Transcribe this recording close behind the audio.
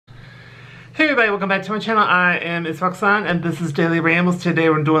Hey everybody, welcome back to my channel. I am Roxanne and this is Daily Rambles. Today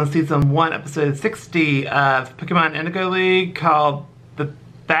we're doing season 1 episode 60 of Pokemon Indigo League called The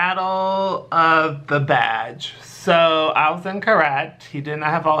Battle of the Badge. So I was incorrect. He did not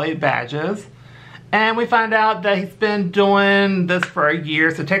have all 8 badges. And we find out that he's been doing this for a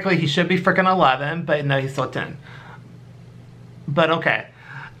year, so technically he should be freaking 11, but no, he's still 10. But okay.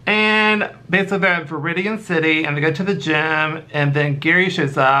 And basically they're at Viridian City and they go to the gym and then Gary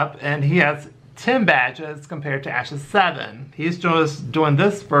shows up and he has 10 badges compared to Ash's 7. He's just doing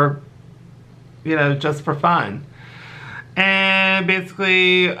this for, you know, just for fun. And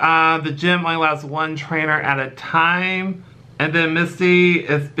basically the gym only allows 1 trainer at a time. And then Misty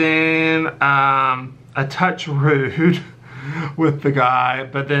has been a touch rude with the guy.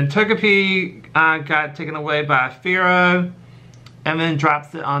 But then Togepi got taken away by Firo. And then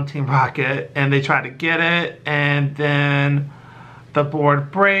drops it on Team Rocket, and they try to get it, and then the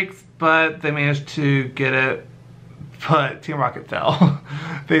board breaks, but they managed to get it, but Team Rocket fell.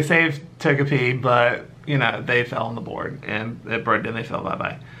 They saved Togepi, but, you know, they fell on the board, and it broke, and they fell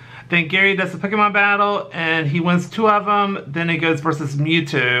bye-bye. Then Gary does the Pokemon battle, and he wins 2 of them, then he goes versus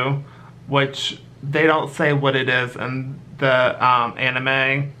Mewtwo, which they don't say what it is in the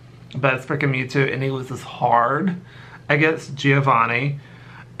anime, but it's freaking Mewtwo, and he loses hard against Giovanni.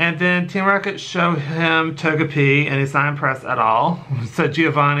 And then Team Rocket show him Togepi and he's not impressed at all. So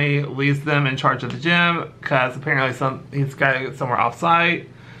Giovanni leaves them in charge of the gym because apparently he's got to get somewhere off site.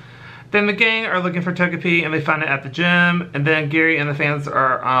 Then the gang are looking for Togepi and they find it at the gym. And then Gary and the fans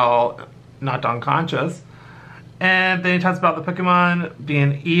are all knocked unconscious. And then he talks about the Pokemon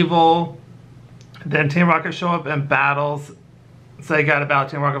being evil. Then Team Rocket show up and battles. So you got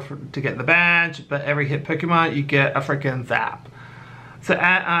about Team Rocket to get the badge, but every hit Pokemon, you get a freaking zap. So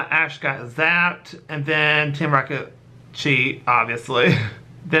Ash got zapped, and then Team Rocket cheat, obviously.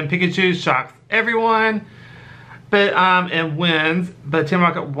 Then Pikachu shocks everyone, but and wins, but Team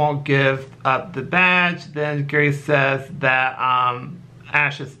Rocket won't give up the badge. Then Gary says that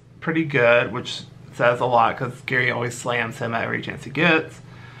Ash is pretty good, which says a lot, because Gary always slams him at every chance he gets.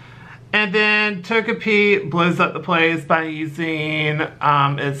 And then Togepi blows up the place by using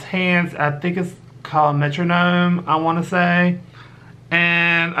his hands. I think it's called metronome, I want to say.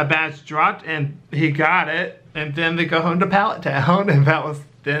 And a badge dropped and he got it. And then they go home to Pallet Town and that was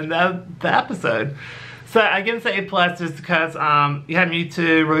the end of the episode. So I give this an A+ just because you had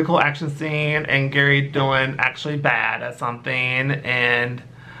Mewtwo, really cool action scene, and Gary doing actually bad at something. And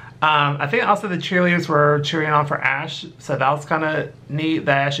I think also the cheerleaders were cheering on for Ash, so that was kind of neat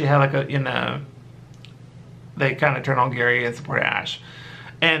that Ashley had like a, you know, they kind of turned on Gary and supported Ash.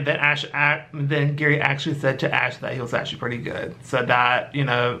 And then then Gary actually said to Ash that he was actually pretty good. So that, you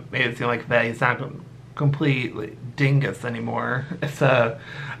know, made it seem like that he's not completely dingus anymore. So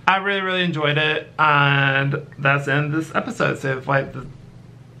I really, really enjoyed it, and that's the end of this episode. So if you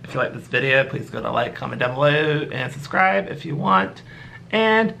like this video, please go to like, comment down below, and subscribe if you want.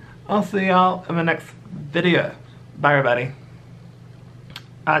 And I'll see y'all in the next video. Bye, everybody.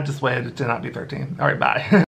 I just waited to not be 13. Alright, bye.